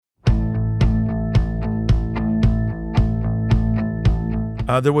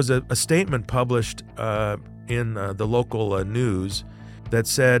There was a statement published in the local news that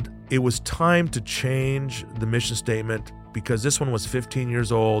said it was time to change the mission statement because this one was 15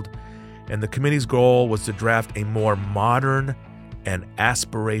 years old, and the committee's goal was to draft a more modern and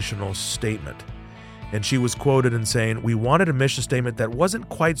aspirational statement. And she was quoted in saying, "We wanted a mission statement that wasn't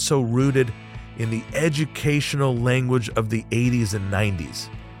quite so rooted in the educational language of the 80s and 90s."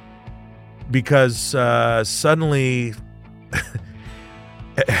 Because suddenly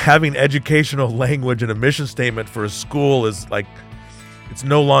having educational language in a mission statement for a school is like, it's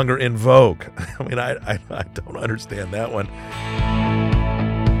no longer in vogue. I mean, I don't understand that one.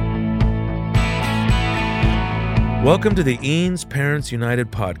 Welcome to the Eanes Parents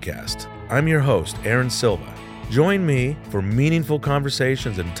United podcast. I'm your host, Aaron Silva. Join me for meaningful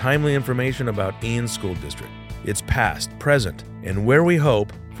conversations and timely information about Eanes School District, its past, present, and where we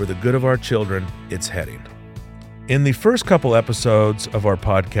hope, for the good of our children, it's heading. In the first couple episodes of our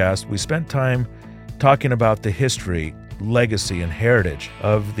podcast, we spent time talking about the history, legacy, and heritage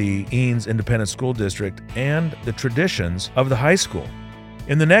of the Eanes Independent School District and the traditions of the high school.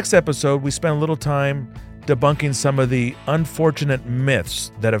 In the next episode, we spent a little time debunking some of the unfortunate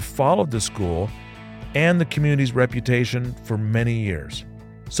myths that have followed the school and the community's reputation for many years.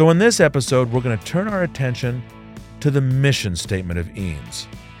 So in this episode, we're going to turn our attention to the mission statement of Eanes.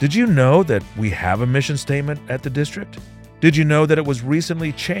 Did you know that we have a mission statement at the district? Did you know that it was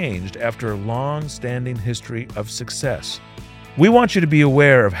recently changed after a long-standing history of success? We want you to be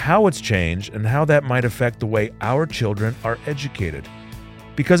aware of how it's changed and how that might affect the way our children are educated.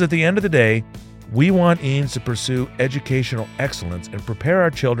 Because at the end of the day, we want Eanes to pursue educational excellence and prepare our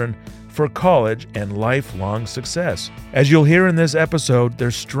children for college and lifelong success. As you'll hear in this episode,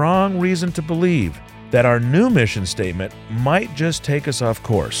 there's strong reason to believe that our new mission statement might just take us off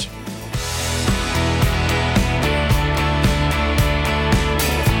course.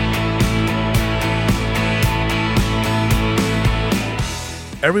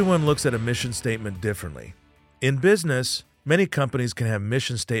 Everyone looks at a mission statement differently. In business, many companies can have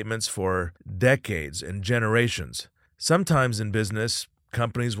mission statements for decades and generations. Sometimes in business,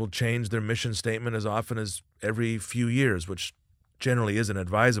 companies will change their mission statement as often as every few years, which generally isn't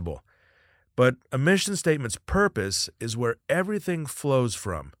advisable. But a mission statement's purpose is where everything flows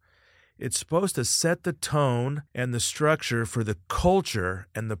from. It's supposed to set the tone and the structure for the culture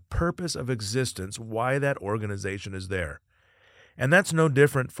and the purpose of existence, why that organization is there. And that's no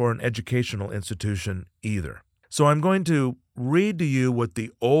different for an educational institution either. So I'm going to read to you what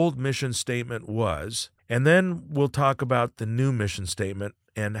the old mission statement was, and then we'll talk about the new mission statement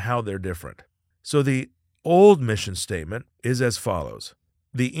and how they're different. So the old mission statement is as follows.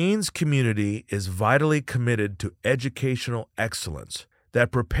 The Eanes community is vitally committed to educational excellence that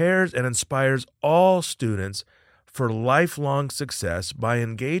prepares and inspires all students for lifelong success by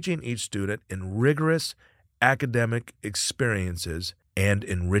engaging each student in rigorous academic experiences and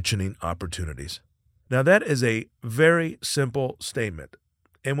enriching opportunities. Now, that is a very simple statement.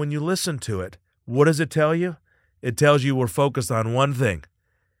 And when you listen to it, what does it tell you? It tells you we're focused on one thing,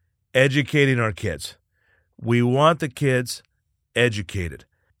 educating our kids. We want the kids educated.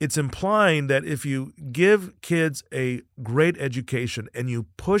 It's implying that if you give kids a great education and you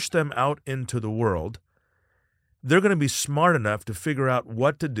push them out into the world, they're going to be smart enough to figure out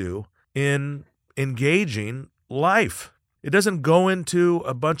what to do in engaging life. It doesn't go into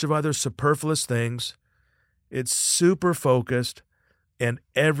a bunch of other superfluous things. It's super focused, and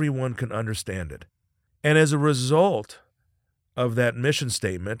everyone can understand it. And as a result of that mission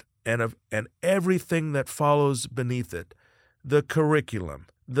statement and everything that follows beneath it, the curriculum,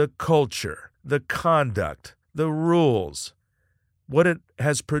 the culture, the conduct, the rules, what it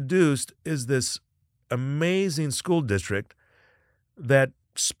has produced is this amazing school district that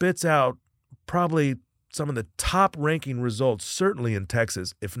spits out probably some of the top-ranking results, certainly in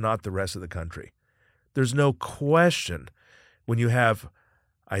Texas, if not the rest of the country. There's no question when you have,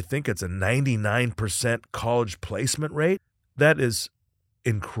 I think it's a 99% college placement rate, that is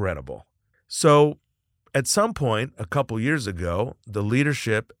incredible. So at some point, a couple years ago, the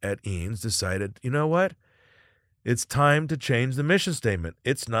leadership at Eanes decided, you know what? It's time to change the mission statement.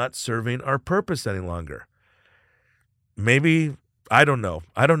 It's not serving our purpose any longer. Maybe, I don't know.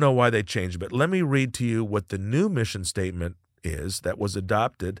 I don't know why they changed, but let me read to you what the new mission statement is that was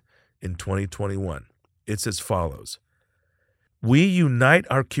adopted in 2021. It's as follows. We unite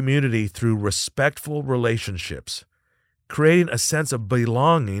our community through respectful relationships, creating a sense of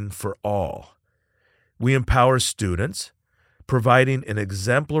belonging for all. We empower students, providing an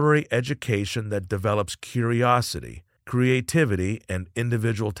exemplary education that develops curiosity, creativity, and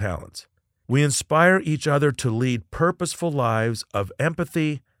individual talents. We inspire each other to lead purposeful lives of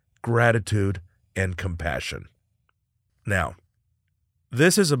empathy, gratitude, and compassion. Now,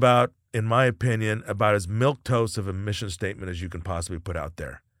 this is about, in my opinion, about as milquetoast of a mission statement as you can possibly put out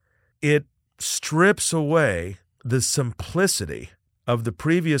there. It strips away the simplicity of the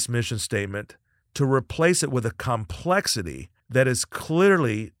previous mission statement to replace it with a complexity that is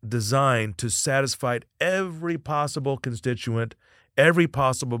clearly designed to satisfy every possible constituent, every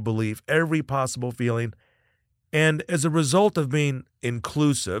possible belief, every possible feeling. And as a result of being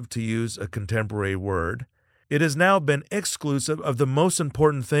inclusive, to use a contemporary word, it has now been exclusive of the most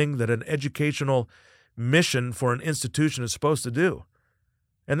important thing that an educational mission for an institution is supposed to do,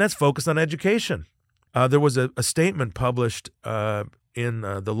 and that's focus on education. There was a statement published in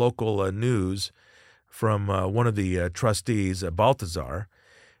the local news from one of the trustees, Baltazar,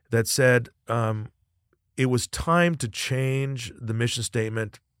 that said it was time to change the mission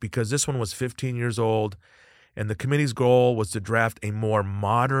statement because this one was 15 years old, and the committee's goal was to draft a more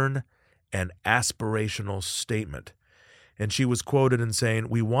modern and aspirational statement. And she was quoted in saying,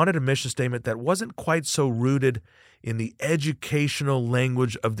 "We wanted a mission statement that wasn't quite so rooted in the educational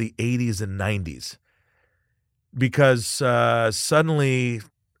language of the 80s and 90s. Because suddenly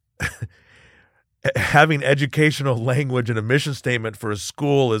having educational language in a mission statement for a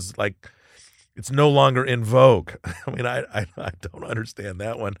school is like, it's no longer in vogue." I mean, I don't understand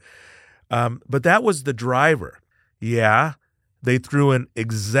that one. But that was the driver. Yeah, they threw in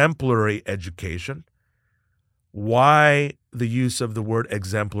exemplary education. Why the use of the word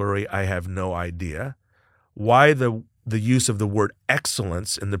exemplary, I have no idea. Why the use of the word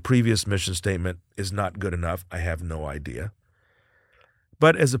excellence in the previous mission statement is not good enough, I have no idea.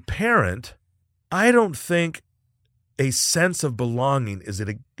 But as a parent, I don't think a sense of belonging is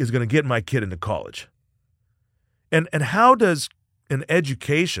going to get my kid into college. And how does an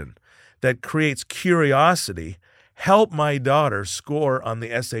education that creates curiosity help my daughter score on the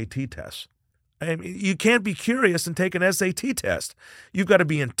SAT test? I mean, you can't be curious and take an SAT test. You've got to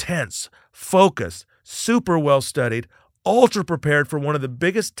be intense, focused, super well studied, ultra prepared for one of the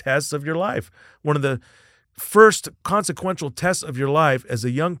biggest tests of your life. One of the first consequential tests of your life as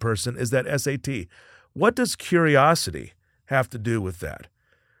a young person is that SAT. What does curiosity have to do with that?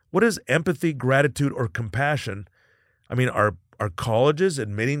 What is empathy, gratitude, or compassion? I mean, are colleges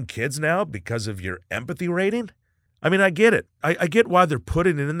admitting kids now because of your empathy rating? I mean, I get it. I get why they're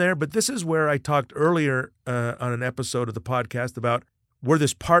putting it in there, but this is where I talked earlier on an episode of the podcast about where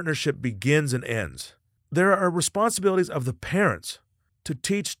this partnership begins and ends. There are responsibilities of the parents to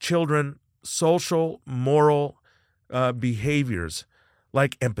teach children social, moral behaviors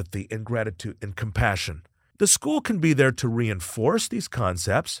like empathy and gratitude and compassion. The school can be there to reinforce these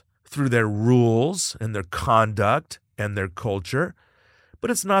concepts through their rules and their conduct and their culture, but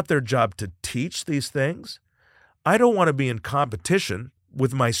it's not their job to teach these things. I don't want to be in competition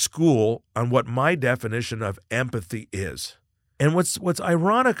with my school on what my definition of empathy is. And what's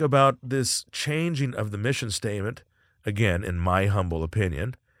ironic about this changing of the mission statement, again, in my humble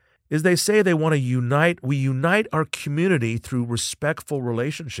opinion, is they say they want to we unite our community through respectful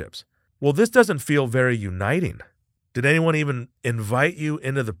relationships. Well, this doesn't feel very uniting. Did anyone even invite you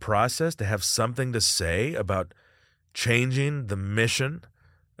into the process to have something to say about changing the mission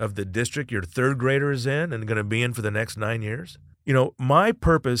of the district your third grader is in and going to be in for the next 9 years? You know, my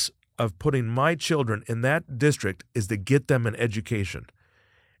purpose of putting my children in that district is to get them an education.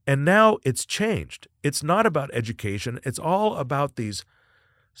 And now it's changed. It's not about education. It's all about these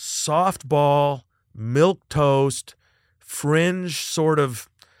softball, milquetoast, fringe sort of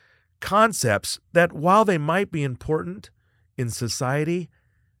concepts that, while they might be important in society,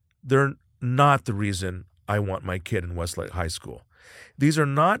 they're not the reason I want my kid in Westlake High School. These are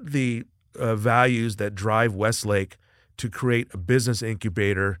not the values that drive Westlake to create a business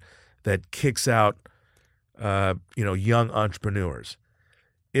incubator that kicks out, young entrepreneurs.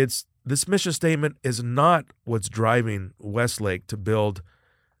 This mission statement is not what's driving Westlake to build,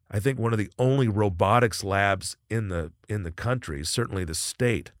 I think, one of the only robotics labs in the country, certainly the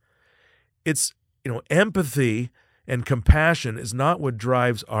state. It's, empathy and compassion is not what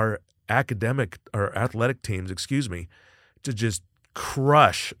drives our athletic teams, to just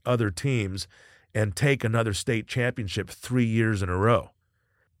crush other teams and take another state championship 3 years in a row.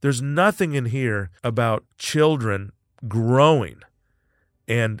 There's nothing in here about children growing,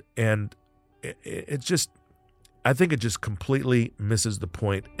 and it just, I think it just completely misses the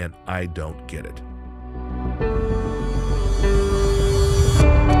point, and I don't get it.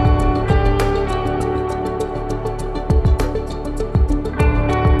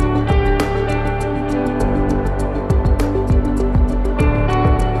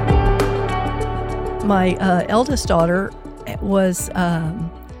 My eldest daughter was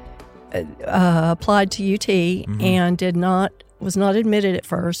applied to UT and was not admitted at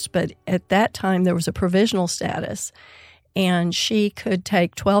first, but at that time there was a provisional status, and she could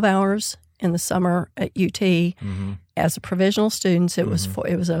take 12 hours in the summer at UT as a provisional student. So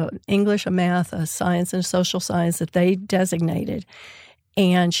it was a English, a math, a science, and a social science that they designated.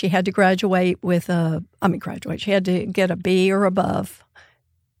 And she had to graduate she had to get a B or above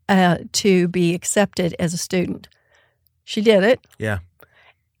to be accepted as a student. She did it. Yeah.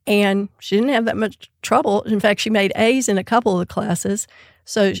 And she didn't have that much trouble. In fact, she made A's in a couple of the classes.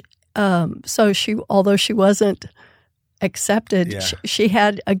 So she, although she wasn't accepted, she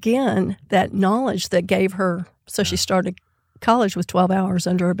had, again, that knowledge that gave her. So she started college with 12 hours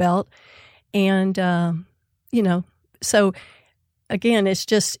under her belt. And, so again, it's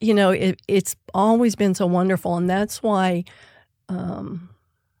just, it's always been so wonderful. And that's why,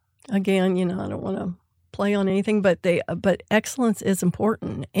 again, I don't want to play on anything, but excellence is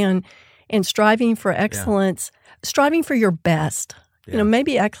important. And striving for excellence, striving for your best. Yeah.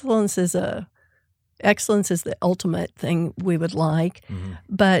 Maybe excellence is the ultimate thing we would like,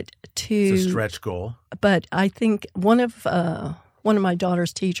 but it's a stretch goal. But I think one of my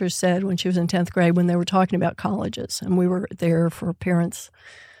daughter's teachers said when she was in 10th grade, when they were talking about colleges, and we were there for a parents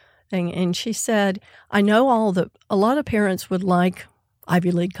thing, and she said, I know a lot of parents would like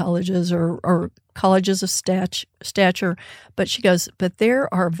Ivy League colleges or colleges of stature, but she goes, but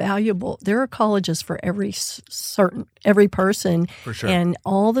there are colleges for every person, for sure. And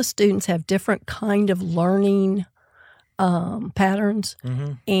all the students have different kind of learning patterns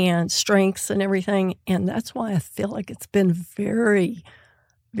and strengths and everything, and that's why I feel like it's been very,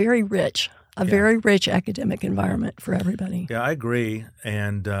 very rich, very rich academic environment for everybody. Yeah, I agree,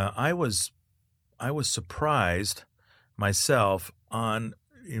 and I was surprised myself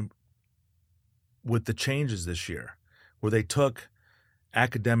with the changes this year, where they took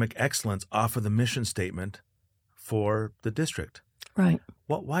academic excellence off of the mission statement for the district. Right.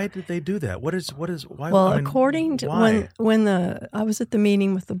 Why did they do that? Why? Well, according to when I was at the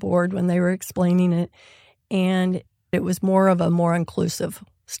meeting with the board when they were explaining it, and it was more of a more inclusive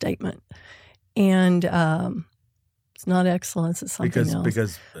statement, and it's not excellence; it's something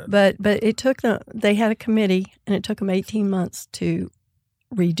else. But it took they had a committee, and it took them 18 months to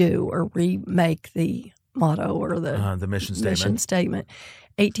redo or remake the motto or the mission statement.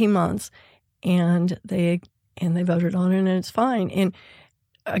 18 months, and they voted on it, and it's fine. And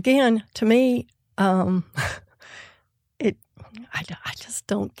again, to me, I just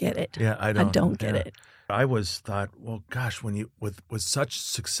don't get it. Yeah, I don't get it. I thought, well, gosh, when with such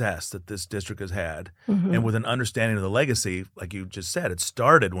success that this district has had, and with an understanding of the legacy, like you just said, it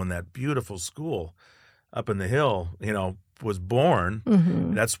started when that beautiful school up in the hill, was born.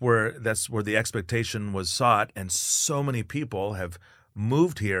 That's where the expectation was sought, and so many people have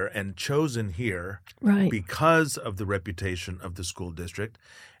moved here and chosen here because of the reputation of the school district,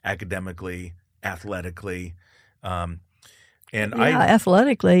 academically, athletically,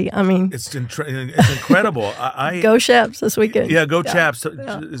 athletically. I mean, it's incredible. Go Chaps this weekend. Yeah, go Chaps.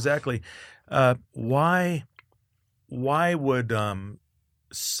 Yeah. Exactly. Why would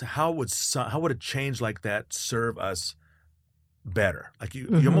how would a change like that serve us better? Like you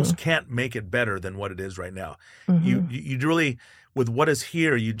almost can't make it better than what it is right now. You really, with what is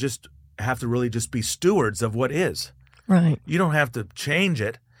here, you just have to really just be stewards of what is. Right. You don't have to change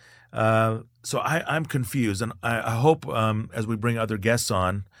it. So I'm confused, and I hope as we bring other guests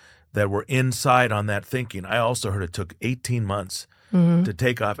on that we're inside on that thinking. I also heard it took 18 months to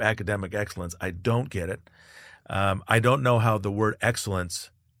take off academic excellence. I don't get it. I don't know how the word excellence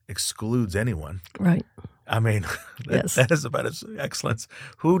excludes anyone. Right. I mean, yes. that is about excellence.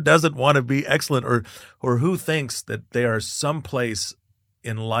 Who doesn't want to be excellent, or who thinks that they are someplace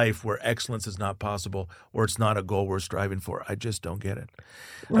in life where excellence is not possible, or it's not a goal we're striving for? I just don't get it.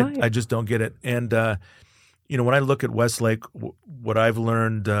 Right. I just don't get it. And when I look at Westlake, what I've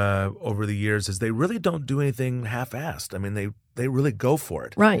learned over the years is they really don't do anything half-assed. I mean, they really go for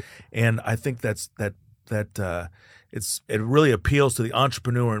it. Right. And I think that it really appeals to the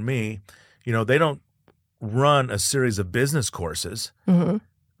entrepreneur in me. They don't run a series of business courses.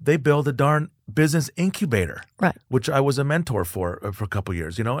 They build a darn business incubator, right? Which I was a mentor for a couple of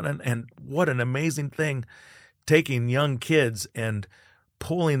years. And what an amazing thing, taking young kids and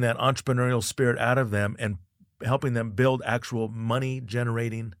pulling that entrepreneurial spirit out of them and helping them build actual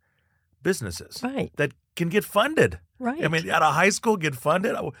money-generating businesses, right? That can get funded, right? I mean, out of high school, get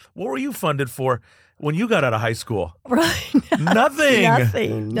funded. What were you funded for when you got out of high school? Right. Nothing.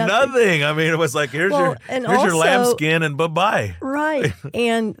 Nothing. I mean, it was like, here's your lambskin and bye-bye. Right.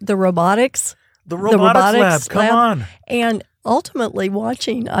 And the robotics. The robotics lab. Come on. And ultimately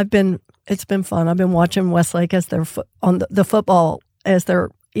watching, it's been fun. I've been watching Westlake as their on the football as their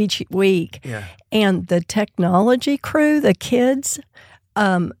each week. Yeah. And the technology crew, the kids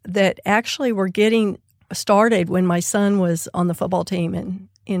that actually were getting started when my son was on the football team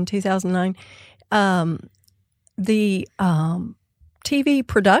in 2009, the TV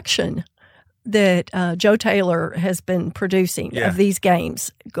production that Joe Taylor has been producing of these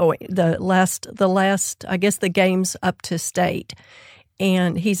games going the last I guess the games up to state,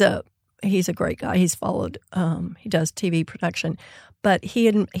 and he's a great guy. He's followed he does TV production, but he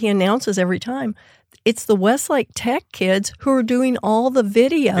announces every time it's the Westlake Tech kids who are doing all the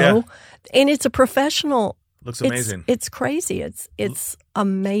video, and it's a professional. Looks amazing. It's crazy. It's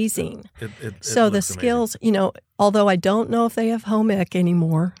amazing. So the skills, although I don't know if they have home ec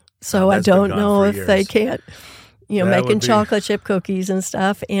anymore. So I don't know if they can't, making chocolate chip cookies and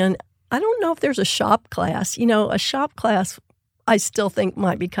stuff. And I don't know if there's a shop class. A shop class I still think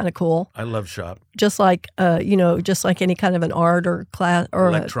might be kind of cool. I love shop. Just like, just like any kind of an art or class or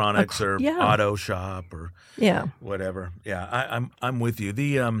electronics or auto shop or whatever. Yeah, I'm with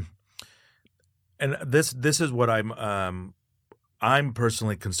you. And this is what I'm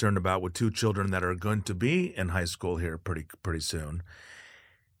personally concerned about with two children that are going to be in high school here pretty soon.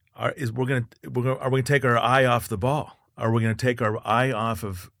 Are we going to take our eye off the ball? Are we going to take our eye off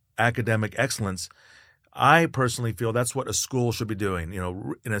of academic excellence? I personally feel that's what a school should be doing.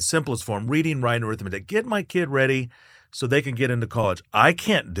 In its simplest form, reading, writing, arithmetic. Get my kid ready so they can get into college. I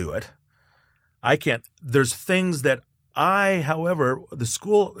can't do it. I can't. There's things that however, the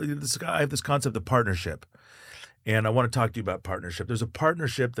school. I have this concept of partnership, and I want to talk to you about partnership. There's a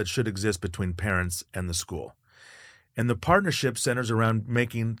partnership that should exist between parents and the school. And the partnership centers around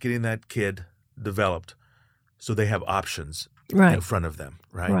getting that kid developed so they have options in front of them,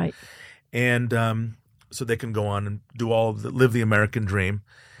 right? Right. And so they can go on and live the American dream.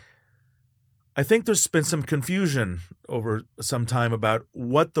 I think there's been some confusion over some time about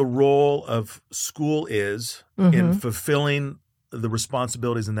what the role of school is in fulfilling the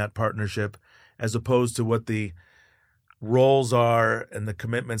responsibilities in that partnership as opposed to what the roles are and the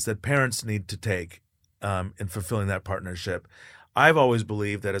commitments that parents need to take in fulfilling that partnership. I've always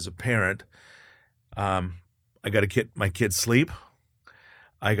believed that as a parent, I got to get my kids sleep.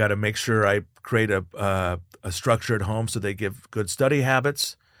 I got to make sure I create a structure at home so they give good study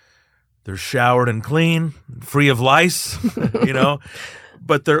habits. They're showered and clean, free of lice,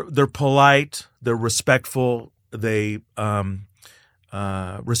 But they're polite. They're respectful. They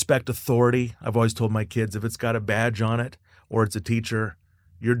respect authority. I've always told my kids if it's got a badge on it or it's a teacher,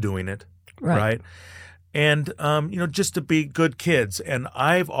 you're doing it, right? And, just to be good kids. And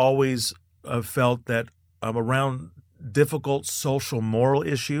I've always felt that around difficult social moral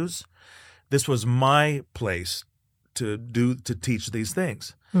issues, this was my place to teach these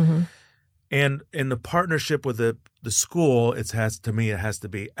things. Mm-hmm. And in the partnership with the school, it has to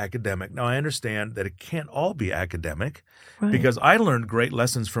be academic. Now, I understand that it can't all be academic because I learned great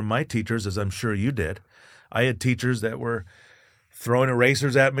lessons from my teachers, as I'm sure you did. I had teachers that were throwing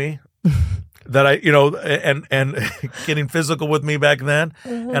erasers at me. That and getting physical with me back then,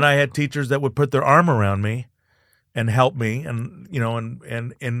 and I had teachers that would put their arm around me and help me, and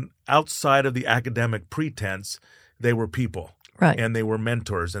and outside of the academic pretense, they were people, and they were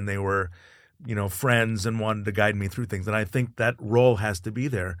mentors, and they were, friends, and wanted to guide me through things, and I think that role has to be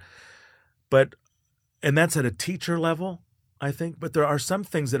there, and that's at a teacher level, I think, but there are some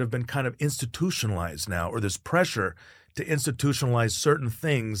things that have been kind of institutionalized now, or there's pressure to institutionalize certain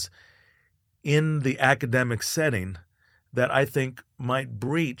things in the academic setting that I think might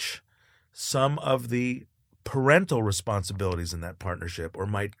breach some of the parental responsibilities in that partnership or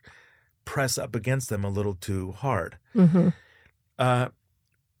might press up against them a little too hard. Mm-hmm.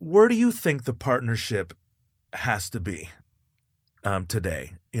 Where do you think the partnership has to be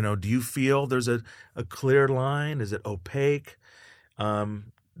today? Do you feel there's a clear line? Is it opaque?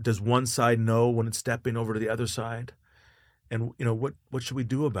 Does one side know when it's stepping over to the other side? And, what should we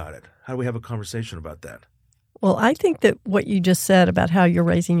do about it? How do we have a conversation about that? Well, I think that what you just said about how you're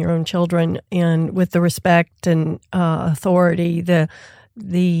raising your own children and with the respect and authority, those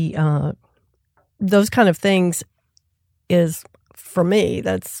kind of things is, for me,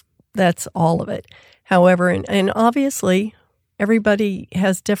 that's all of it. However, and obviously everybody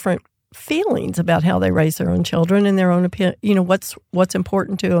has different feelings about how they raise their own children and their own opinion, what's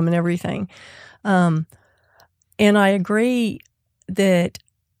important to them and everything. And I agree that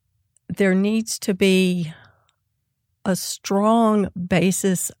there needs to be a strong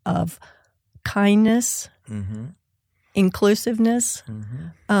basis of kindness inclusiveness,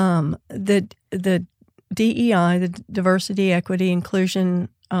 the DEI, the diversity, equity, inclusion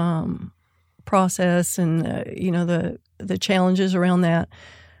process, and the challenges around that.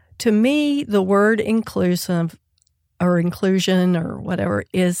 To me, the word inclusive or inclusion or whatever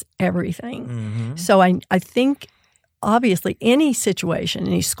is everything. So I think obviously any situation,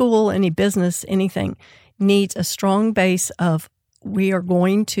 any school, any business, anything needs a strong base of we are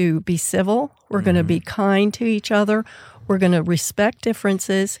going to be civil, we're going to be kind to each other, we're going to respect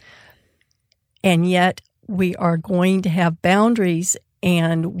differences, and yet we are going to have boundaries,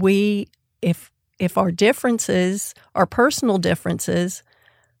 and if our differences, our personal differences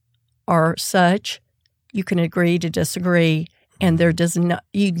are such, you can agree to disagree, and there does not.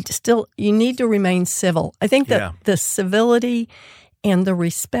 You need to remain civil. I think that the civility and the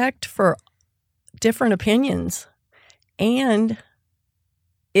respect for different opinions, and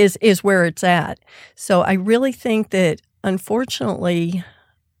is where it's at. So I really think that, unfortunately,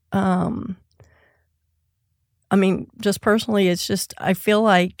 just personally, it's just I feel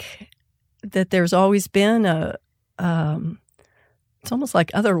like that there's always been it's almost like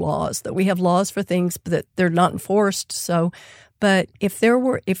other laws, that we have laws for things but that they're not enforced. So, but if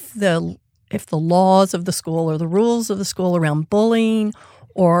the laws of the school or the rules of the school around bullying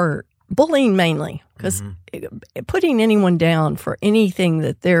mainly, because putting anyone down for anything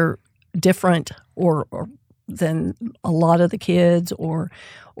that they're different or than a lot of the kids or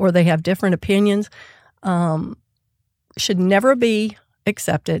they have different opinions should never be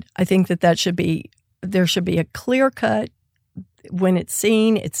accepted. I think that there should be a clear cut. When it's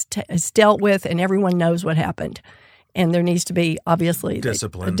seen, it's dealt with, and everyone knows what happened. And there needs to be, obviously,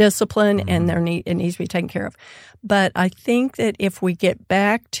 discipline, and it needs to be taken care of. But I think that if we get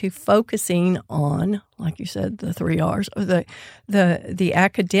back to focusing on, like you said, the 3 R's, or the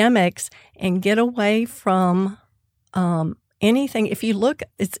academics, and get away from anything. If you look,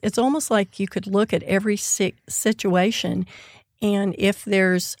 it's almost like you could look at every situation, and if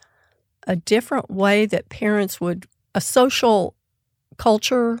there's a different way that parents would, a social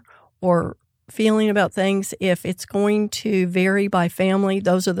culture or feeling about things, if it's going to vary by family,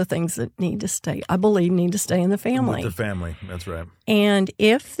 those are the things that need to stay in the family. With the family, that's right. And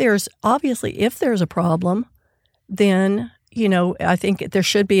if there's a problem, then, I think there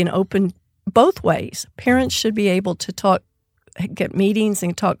should be an open both ways. Parents should be able to get meetings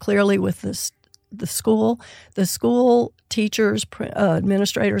and talk clearly with the school teachers,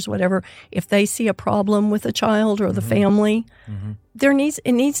 administrators, whatever. If they see a problem with a child or the family,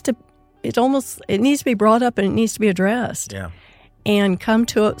 it needs to be brought up, and it needs to be addressed, and come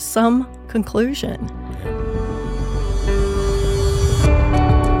to some conclusion.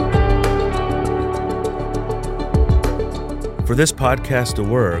 For this podcast to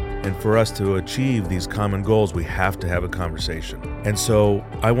work and for us to achieve these common goals, we have to have a conversation. And so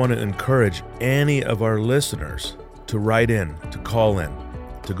I want to encourage any of our listeners to write in, to call in,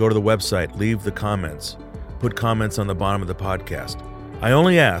 to go to the website, leave the comments, put comments on the bottom of the podcast. I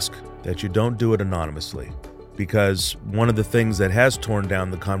only ask that you don't do it anonymously, because one of the things that has torn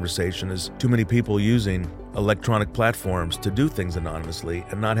down the conversation is too many people using electronic platforms to do things anonymously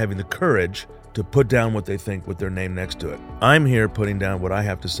and not having the courage to put down what they think with their name next to it. I'm here putting down what I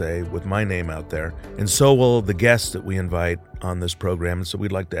have to say with my name out there, and so will the guests that we invite on this program, and so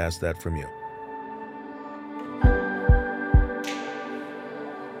we'd like to ask that from you.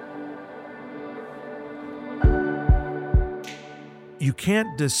 You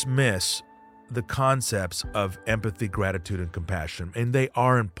can't dismiss the concepts of empathy, gratitude, and compassion, and they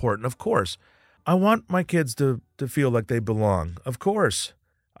are important, of course. I want my kids to feel like they belong, of course.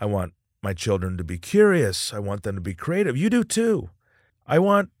 I want my children to be curious. I want them to be creative. You do too. I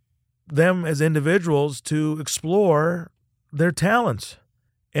want them as individuals to explore their talents.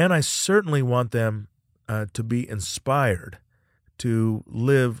 And I certainly want them to be inspired to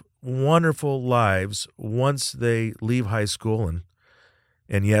live wonderful lives once they leave high school.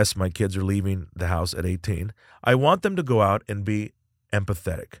 And yes, my kids are leaving the house at 18. I want them to go out and be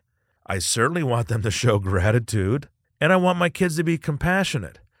empathetic. I certainly want them to show gratitude, and I want my kids to be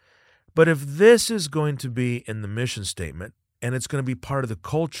compassionate. But if this is going to be in the mission statement and it's going to be part of the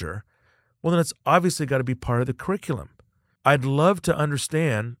culture, well, then it's obviously got to be part of the curriculum. I'd love to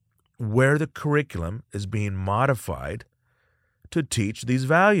understand where the curriculum is being modified to teach these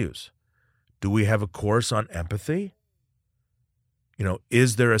values. Do we have a course on empathy?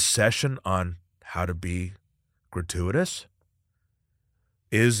 Is there a session on how to be gratuitous?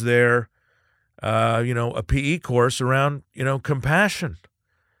 Is there, a PE course around, compassion?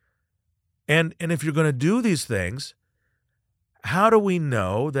 And if you're going to do these things, How do we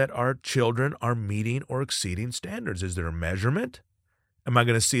know that our children are meeting or exceeding standards? Is there a measurement? Am I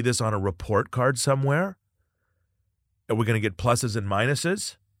going to see this on a report card somewhere? Are we going to get pluses and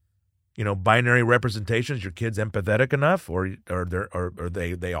minuses? Binary representations. Your kid's empathetic enough, or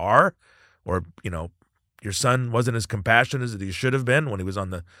they are, or your son wasn't as compassionate as he should have been when he was on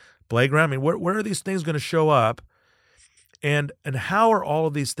the playground. I mean, where are these things going to show up? And how are all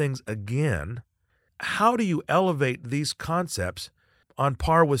of these things, again, how do you elevate these concepts on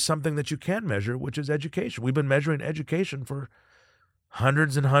par with something that you can measure, which is education? We've been measuring education for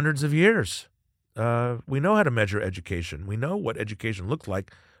hundreds and hundreds of years. We know how to measure education. We know what education looks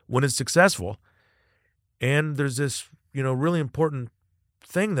like when it's successful. And there's this, really important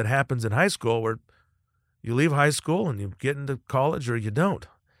thing that happens in high school where you leave high school and you get into college or you don't.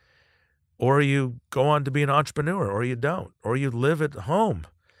 Or you go on to be an entrepreneur or you don't. Or you live at home.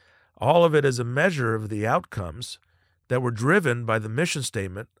 All of it is a measure of the outcomes that were driven by the mission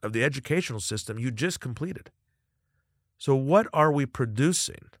statement of the educational system you just completed. So what are we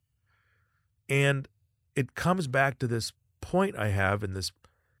producing? And it comes back to this point I have in this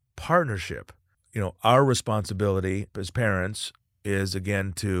partnership. Our responsibility as parents is,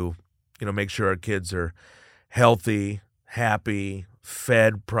 again, to, make sure our kids are healthy, happy,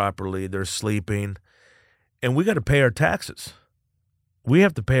 fed properly, they're sleeping, and we got to pay our taxes. We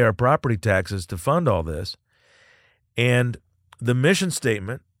have to pay our property taxes to fund all this. And the mission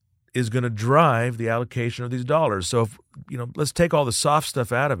statement is going to drive the allocation of these dollars. So, let's take all the soft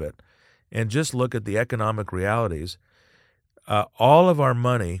stuff out of it and just look at the economic realities. All of our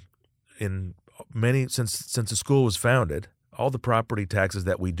money since the school was founded, all the property taxes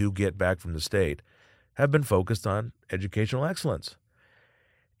that we do get back from the state have been focused on educational excellence.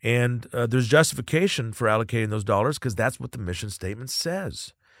 And there's justification for allocating those dollars because that's what the mission statement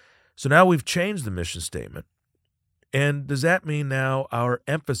says. So now we've changed the mission statement. And does that mean now our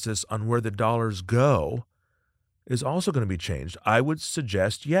emphasis on where the dollars go is also going to be changed? I would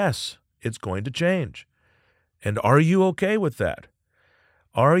suggest yes, it's going to change. And are you okay with that?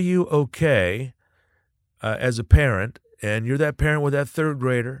 Are you okay as a parent, and you're that parent with that third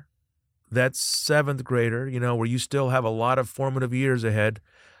grader, that seventh grader, where you still have a lot of formative years ahead?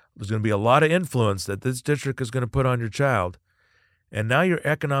 There's going to be a lot of influence that this district is going to put on your child. And now your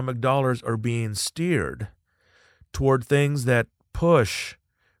economic dollars are being steered toward things that push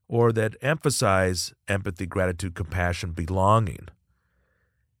or that emphasize empathy, gratitude, compassion, belonging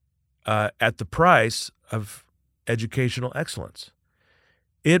at the price of educational excellence.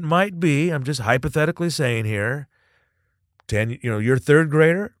 It might be, I'm just hypothetically saying here, your third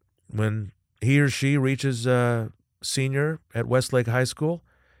grader, when he or she reaches senior at Westlake High School,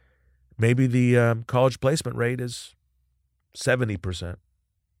 maybe the college placement rate is 70%,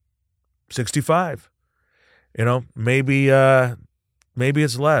 65%. Maybe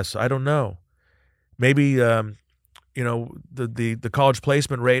it's less. I don't know. Maybe the college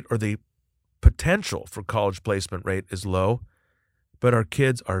placement rate or the potential for college placement rate is low, but our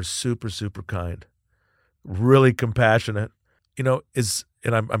kids are super, super kind, really compassionate.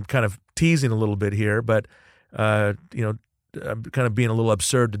 And I'm kind of teasing a little bit here, but I'm kind of being a little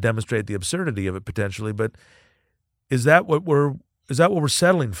absurd to demonstrate the absurdity of it potentially. But is that what we're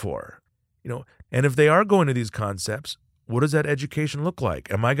settling for? And if they are going to these concepts, what does that education look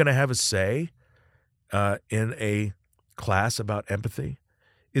like? Am I going to have a say in a class about empathy?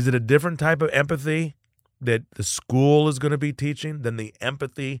 Is it a different type of empathy that the school is going to be teaching than the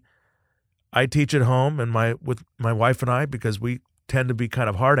empathy I teach at home and with my wife and I, because we tend to be kind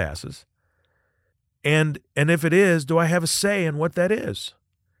of hard asses? And if it is, do I have a say in what that is?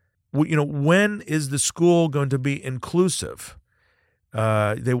 When is the school going to be inclusive?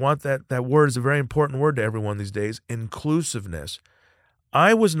 They want that word is a very important word to everyone these days, inclusiveness.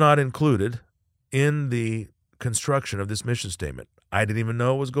 I was not included in the construction of this mission statement. I didn't even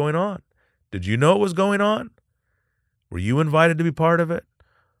know it was going on. Did you know it was going on? Were you invited to be part of it?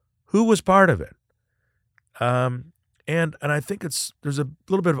 Who was part of it? And I think there's a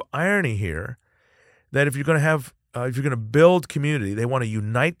little bit of irony here that if you're going to build community, they want to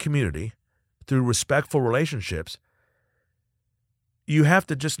unite community through respectful relationships. You have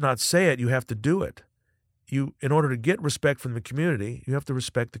to just not say it, you have to do it. In order to get respect from the community, you have to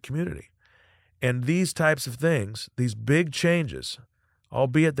respect the community. And these types of things, these big changes,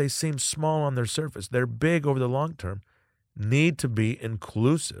 albeit they seem small on their surface, they're big over the long term, need to be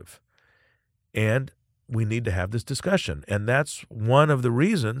inclusive. And we need to have this discussion. And that's one of the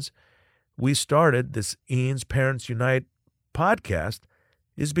reasons we started this Ian's Parents Unite podcast,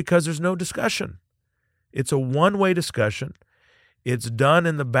 is because there's no discussion. It's a one-way discussion. It's done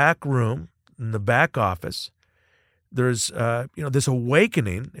in the back room, in the back office. there's this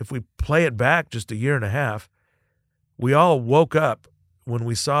awakening. If we play it back just a year and a half, we all woke up when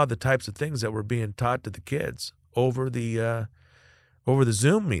we saw the types of things that were being taught to the kids over the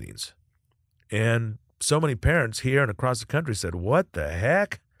Zoom meetings. And so many parents here and across the country said, "What the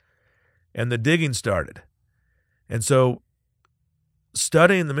heck?" And the digging started. And so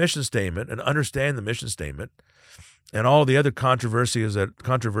studying the mission statement and understanding the mission statement and all the other controversies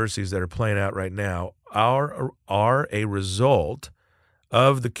that are playing out right now are a result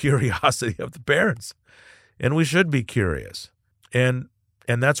of the curiosity of the parents. And we should be curious. And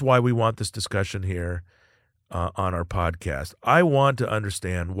that's why we want this discussion here on our podcast. I want to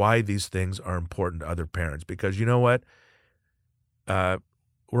understand why these things are important to other parents, because you know what?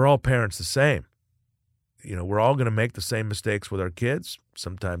 We're all parents the same. We're all going to make the same mistakes with our kids,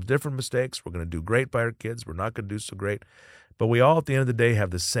 sometimes different mistakes. We're going to do great by our kids. We're not going to do so great. But we all, at the end of the day, have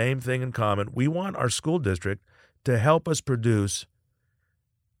the same thing in common. We want our school district to help us produce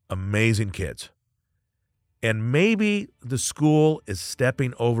amazing kids. And maybe the school is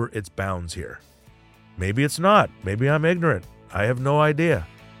stepping over its bounds here. Maybe it's not. Maybe I'm ignorant. I have no idea.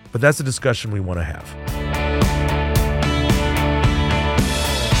 But that's a discussion we want to have.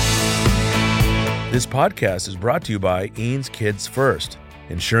 This podcast is brought to you by Eanes Kids First,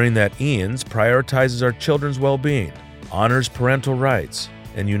 ensuring that Eanes prioritizes our children's well-being, honors parental rights,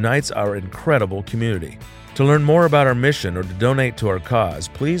 and unites our incredible community. To learn more about our mission or to donate to our cause,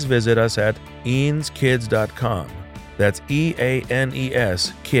 please visit us at eaneskids.com. That's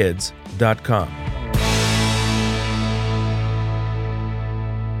EANES kids.com.